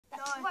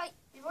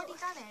You've already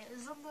done it. It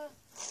was on the...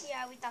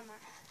 Yeah, we've done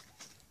that.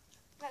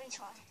 Let me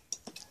try.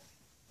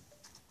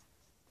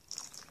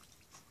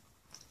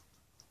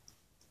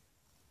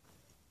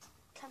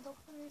 Candle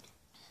food.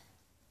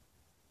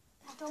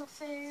 Candle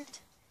food.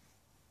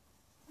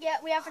 Yeah,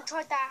 we haven't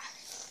tried that.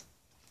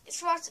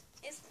 It's rather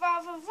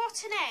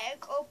rotten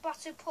egg or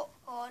buttered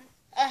popcorn.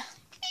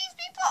 Please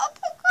be buttered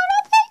popcorn,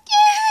 I beg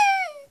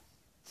you!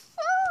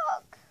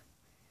 Fuck!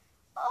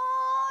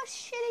 Oh,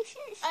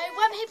 shitty.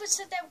 When people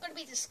said they were going to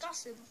be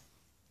disgusting,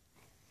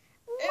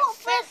 What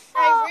the I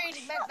fuck?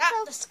 really meant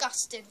that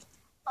disgusting.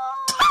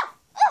 Oh.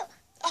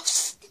 Oh,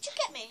 Did you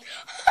get me?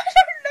 I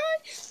don't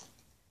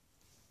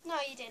know.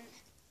 No, you didn't.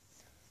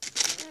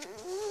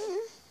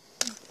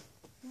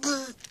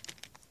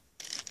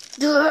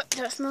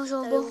 That smells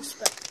horrible.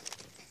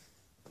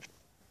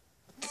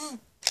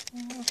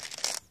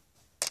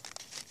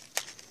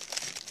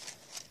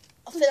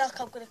 I feel like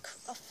I'm going to...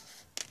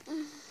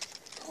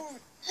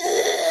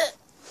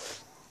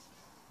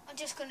 I'm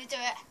just going to do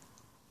it.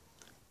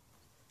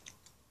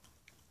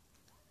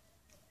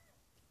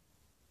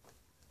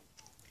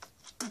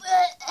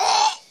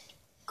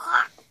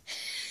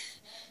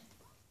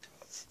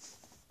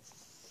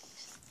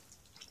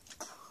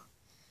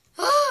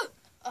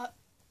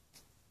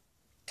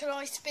 Can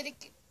I spin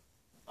it?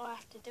 I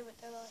have to do it,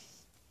 don't I?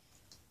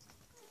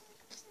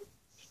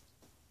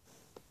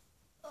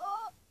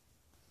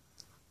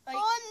 I'm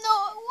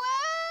not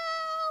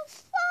well.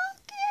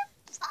 Fucking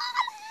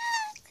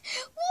panic.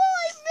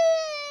 Why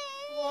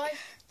me? Why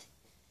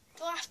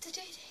do I have to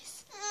do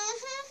this?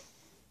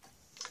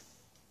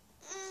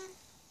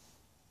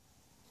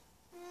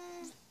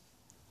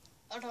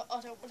 I don't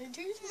want to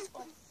do this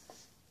one.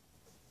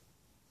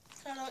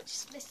 Can I not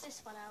just miss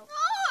this one out?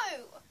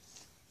 No.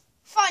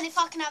 Fine, if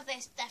I can have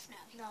this,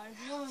 definitely. No,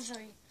 I'm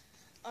sorry.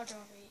 I'd rather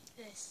eat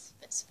this,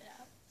 but spit it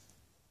out.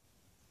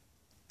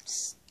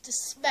 The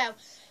smell,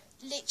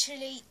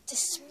 literally, the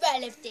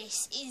smell of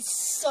this is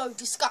so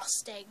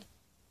disgusting.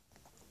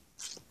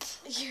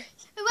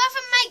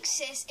 Whoever makes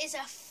this is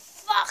a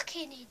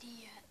fucking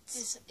idiot.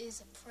 This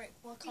is a prick.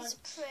 He's a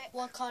prick.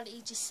 Why can't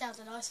he just sell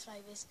the nice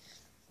flavours?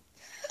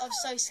 I'm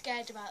so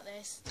scared about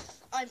this.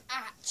 I'm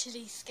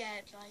actually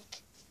scared,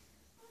 like.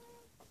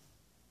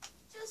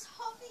 Just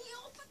hurry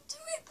up and do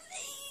it,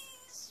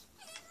 please.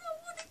 Please, I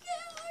want to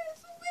get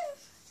over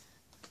with.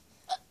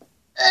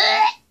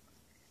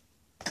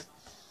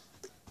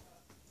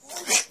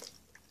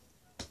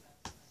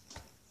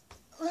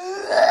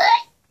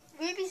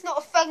 Ruby's not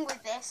a fan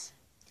with this.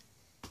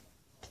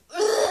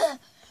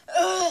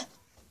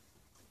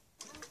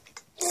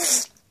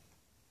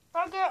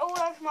 Don't get it all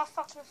over my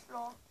fucking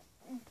floor.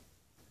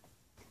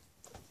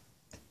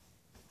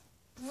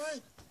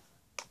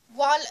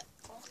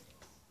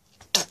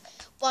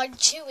 One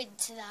chew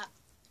into that.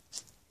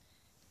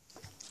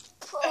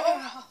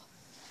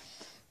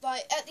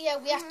 Right, at the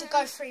end we have to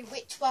go through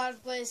which one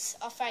was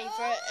our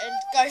favourite and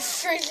go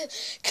through the...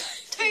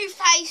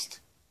 Toothpaste.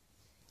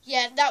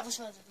 Yeah, that was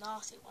one of the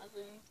nasty ones.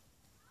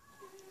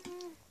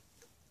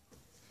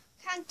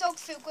 Canned dog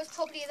food was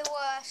probably the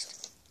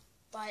worst.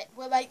 Right,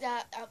 we'll make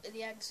that up at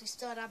the end because we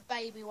still have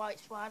baby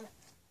wipes one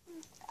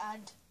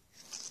and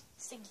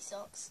stinky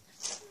socks.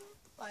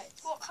 Right,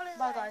 What colour is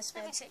my that? guys,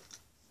 Let me see.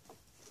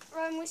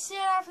 We still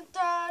haven't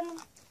done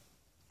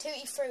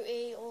Tutti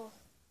Frutti or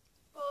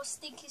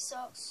stinky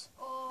socks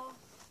or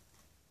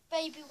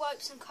baby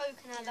wipes and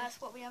coconut. Yeah. That's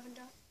what we haven't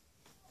done.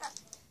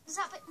 Is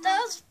that bit?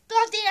 That's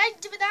bloody end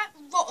with that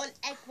rotten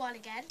egg one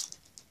again.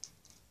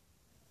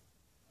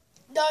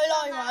 No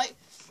lie, No. right?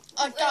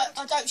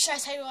 I don't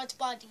stress anyone to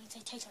buy these. They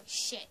taste like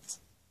shit.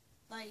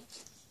 Like,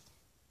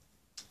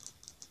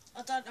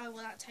 I don't know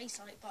what that tastes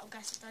like, but I'm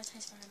guessing it don't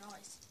taste very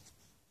nice.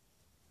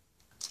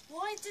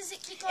 Why does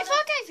it keep on? If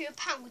I gave you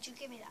 £1, would you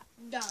give me that?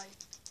 No,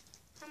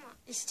 How much?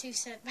 it's 2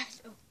 cent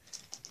metal.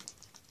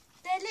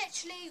 They're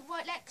literally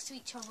right next to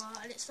each other,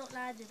 and it's not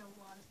landed on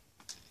one.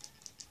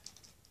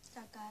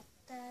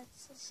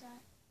 That's so sad.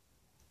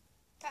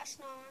 That's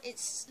not.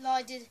 It's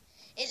landed.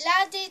 It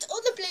landed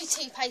on the blue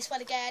toothpaste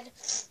one again.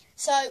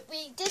 So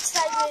we did say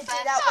we would do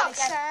that one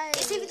again.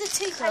 It's either the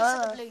toothpaste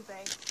or the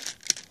blueberry.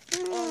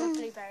 Or the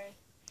blueberry.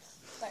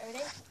 Right,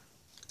 ready?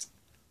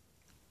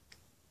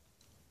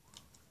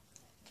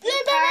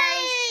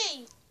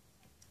 Blueberry!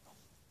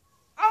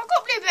 Oh, I've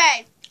got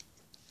blueberry.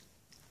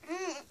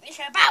 It's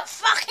about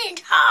fucking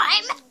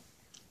time.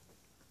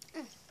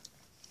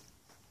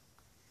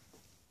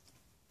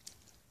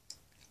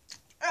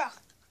 Ugh.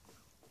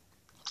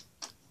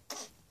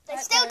 They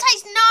still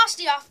taste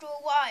nasty after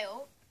a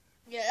while.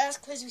 Yeah, that's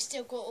because we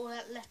still got all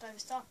that leftover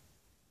stuff.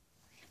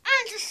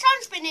 And the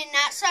sun's been in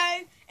that, so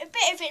a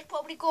bit of it's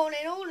probably gone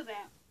in all of it.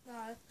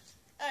 No.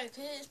 Oh,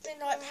 because it's been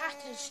like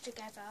packaged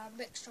together and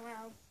mixed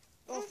around.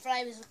 All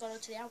flavours have gone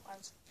onto the other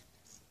ones.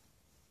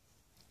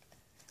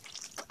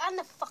 And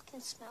the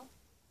fucking smell.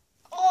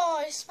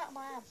 Oh, it smacked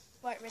my hand.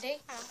 Right, ready?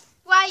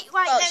 Wait,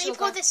 Oh, let me sugar.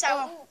 pour this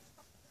out. Oh.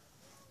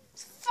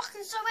 It's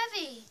fucking so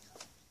heavy.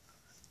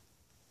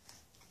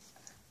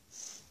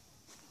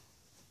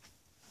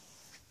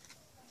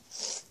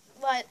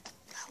 Right,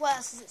 What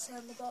else does it say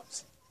on the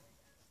box?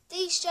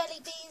 These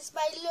jelly beans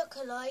may look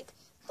alike,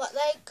 but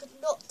they could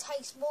not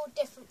taste more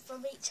different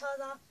from each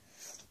other.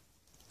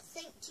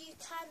 Think you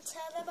can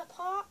tell them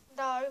apart?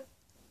 No.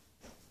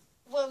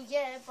 Well,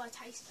 yeah, if I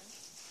taste them.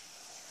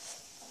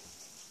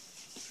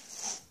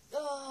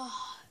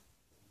 Oh.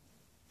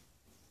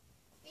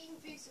 Being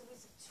boozled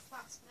is a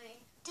twat,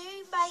 me.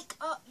 Do make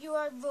up your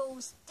own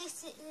rules.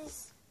 This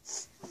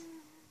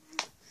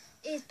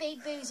is being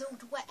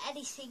boozled where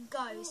anything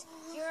goes.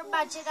 Your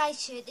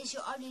imagination is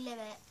your only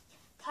limit.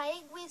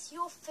 Playing with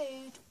your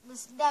food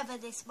was never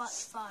this much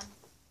fun.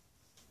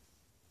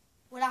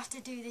 We'll have to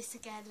do this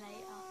again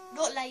later.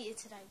 Not later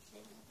today,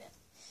 but...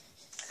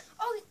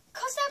 Oh,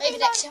 because maybe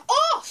next year.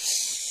 Oh,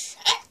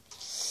 shit!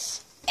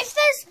 If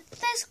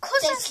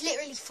there's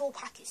literally 4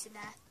 packets in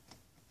there.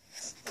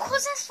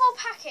 Because there's 4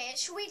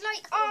 packets, should we,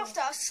 like,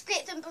 after,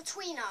 split them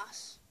between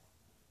us?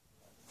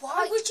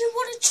 Why would you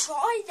want to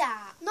try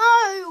that?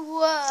 No,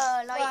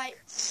 like... Right.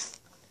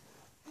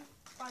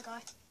 Bye,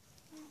 guy.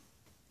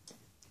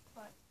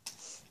 Right.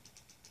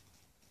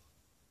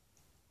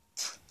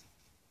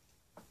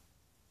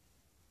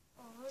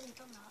 Oh, I've already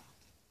done that.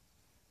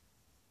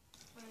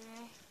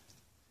 Really?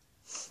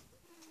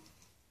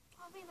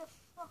 I'll be the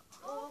fuck.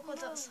 Oh, God,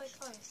 that was so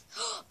close.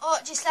 Oh,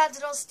 it just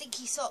landed on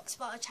stinky socks,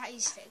 but I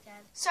changed it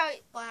again. So,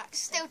 By accident.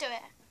 still do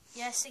it.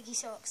 Yeah, stinky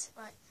socks.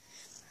 Right.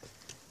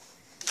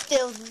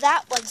 Still,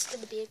 that one's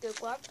going to be a good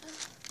one.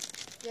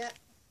 Yeah.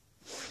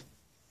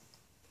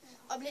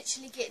 I'm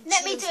literally getting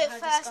Let me chills do it how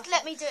first. disgusting.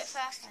 Let me do it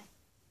first. Okay.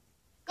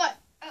 Go.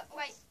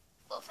 Wait.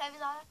 What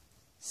flavours are there?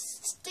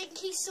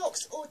 Stinky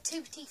socks or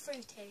tutti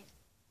frutti?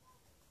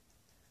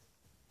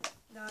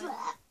 No.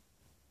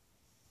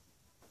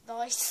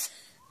 Nice.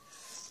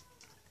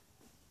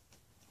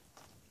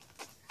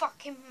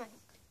 Fucking monk.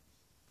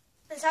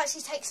 This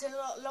actually takes a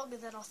lot longer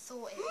than I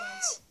thought it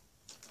would.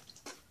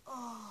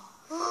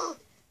 Oh.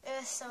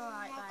 It's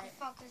alright, mate.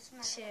 Motherfuckers,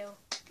 mate. Chill.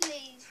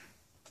 Please.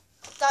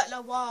 Don't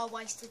know why I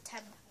wasted £6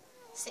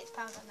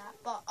 on that,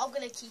 but I'm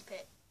going to keep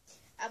it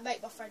and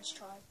make my friends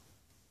try.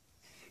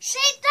 See,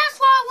 that's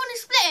why I want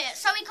to split it,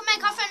 so we can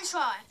make our friends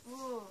try.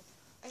 Ooh,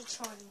 I ain't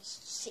trying these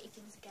shitty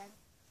things again.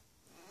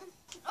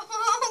 Oh,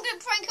 I'm going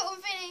to prank it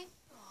on Vinny.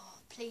 Oh,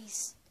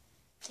 please.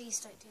 Please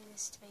don't do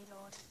this to me,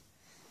 Lord.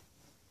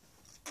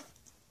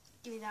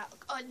 Give me that.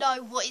 I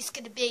know what it's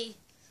going to be.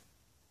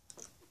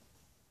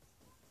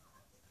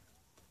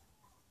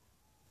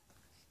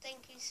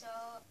 Stinky so.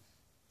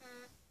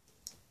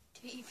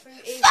 Tutti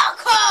frutti.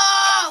 Fuck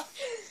off!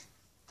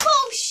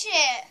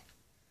 Bullshit!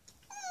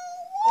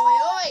 Oi,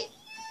 oi.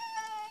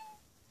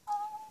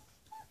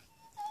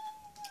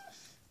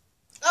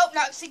 Oh,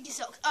 no, stinky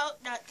socks. Oh,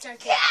 no,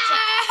 joking.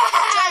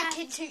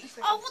 Joking, tutti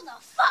frutti. Oh, what the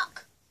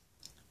fuck?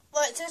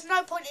 Well, there's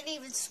no point in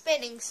even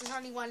spinning because there's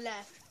only one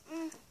left.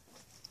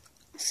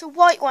 It's a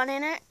white one,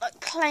 in it, like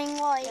plain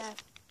white. Yeah.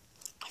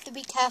 Have to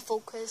be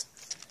careful because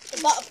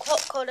the butter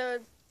popcorn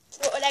and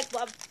rotten egg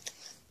one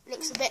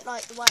looks a bit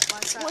like the white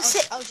one. So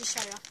I'll just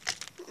show you.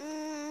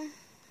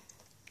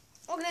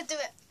 I'm gonna do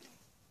it.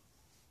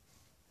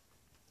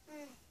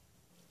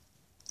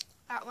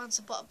 That one's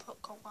a butter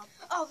popcorn one.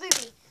 Oh,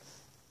 Ruby.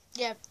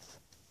 Yeah,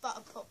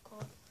 butter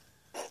popcorn.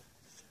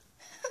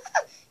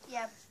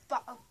 Yeah,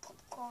 butter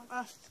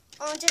popcorn.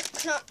 Oh, just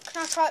can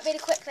I try it really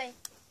quickly?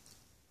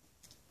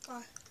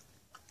 Oh.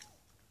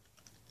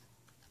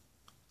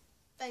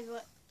 Baby,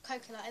 what?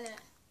 Coconut, innit?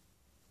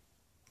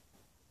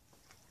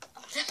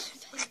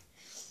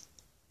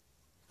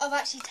 Oh, I've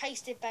actually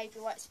tasted baby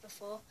whites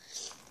before,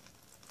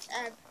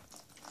 and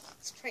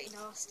it's pretty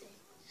nasty.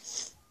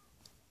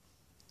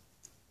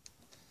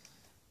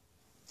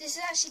 This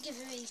is actually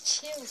giving me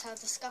chills. How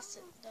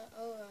disgusting! No,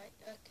 all right,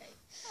 okay.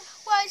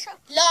 Why is that?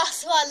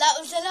 Last one. That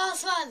was the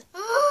last one.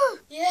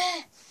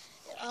 Yeah.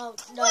 Oh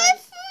no.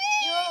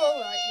 You're all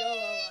right. You're all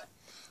right.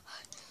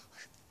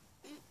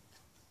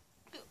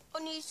 I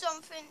need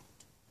something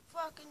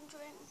fucking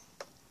drink.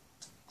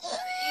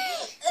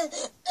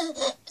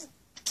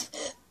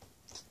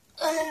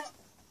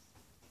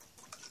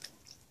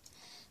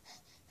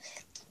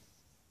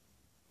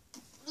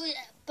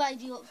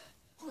 Baby, you're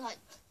right.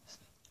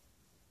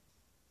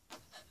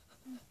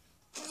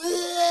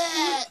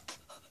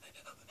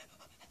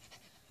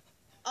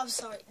 I'm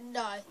sorry.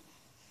 No.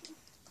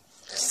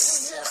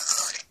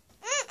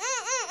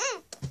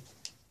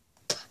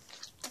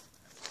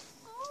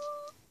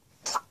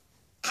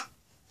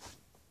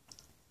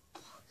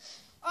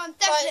 I'm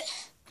definitely. Right.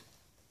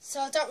 So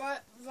I don't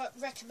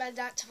recommend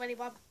that to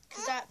anyone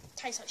because that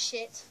tastes like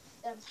shit.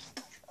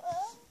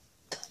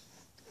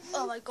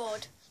 Oh my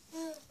god.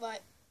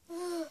 Right.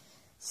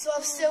 So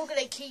I'm still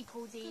going to keep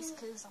all these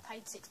because I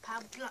paid £6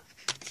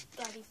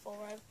 bloody for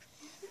them.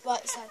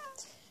 Right, so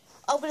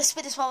I'm going to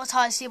spin this one more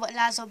time and see what it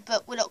lands on,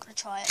 but we're not going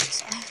to try it.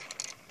 So.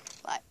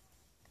 Right.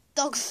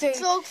 Dog food.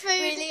 Dog food.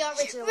 Really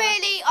original.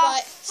 Really?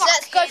 Right, so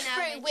let's go fucking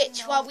through original.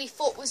 which one we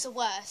thought was the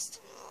worst.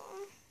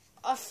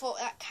 I thought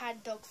that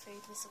canned dog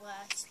food was the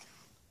worst.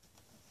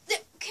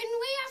 Can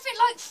we have it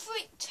like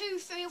 2,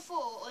 3 or 4,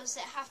 or does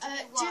it have to be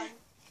one?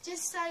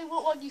 Just say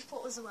what one you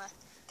thought was the worst.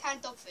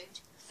 Canned dog food.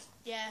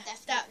 Yeah,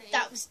 Definitely.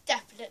 that was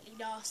definitely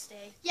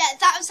nasty. Yeah,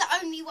 that was the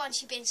only one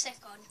she'd been sick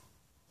on.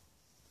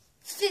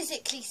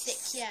 Physically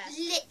sick, yeah.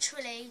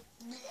 Literally.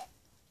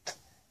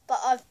 But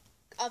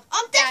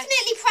I'm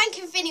definitely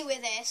pranking Vinny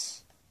with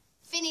this.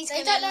 Vinny's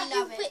they gonna don't know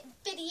love who it.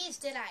 Vinny is,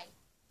 do they?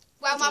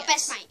 Well, my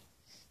Idiots. best mate.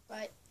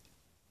 Right.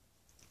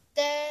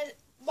 Then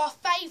my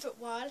favourite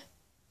one,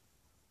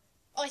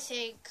 I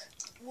think,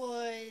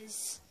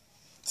 was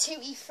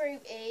Tutti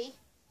Frutti.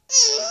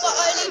 But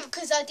only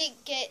because I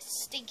didn't get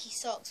stinky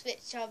socks,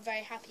 which I'm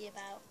very happy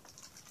about.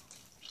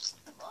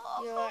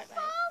 You're right,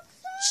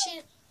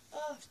 mate.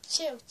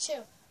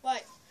 Chill.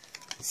 Right.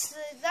 So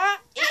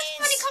That's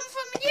funny coming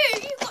from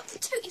you. You got the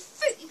Tutti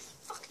Frutti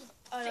fucking.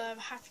 I know, I'm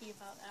happy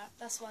about that.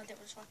 That's why I didn't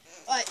want to try.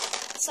 Right,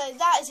 so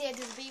that is the end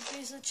of the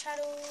boozled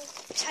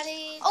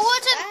challenge. I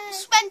wouldn't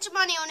spend your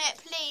money on it,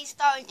 please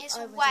don't. It's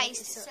a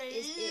waste.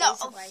 It's a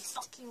lot of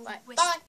fucking waste. Bye.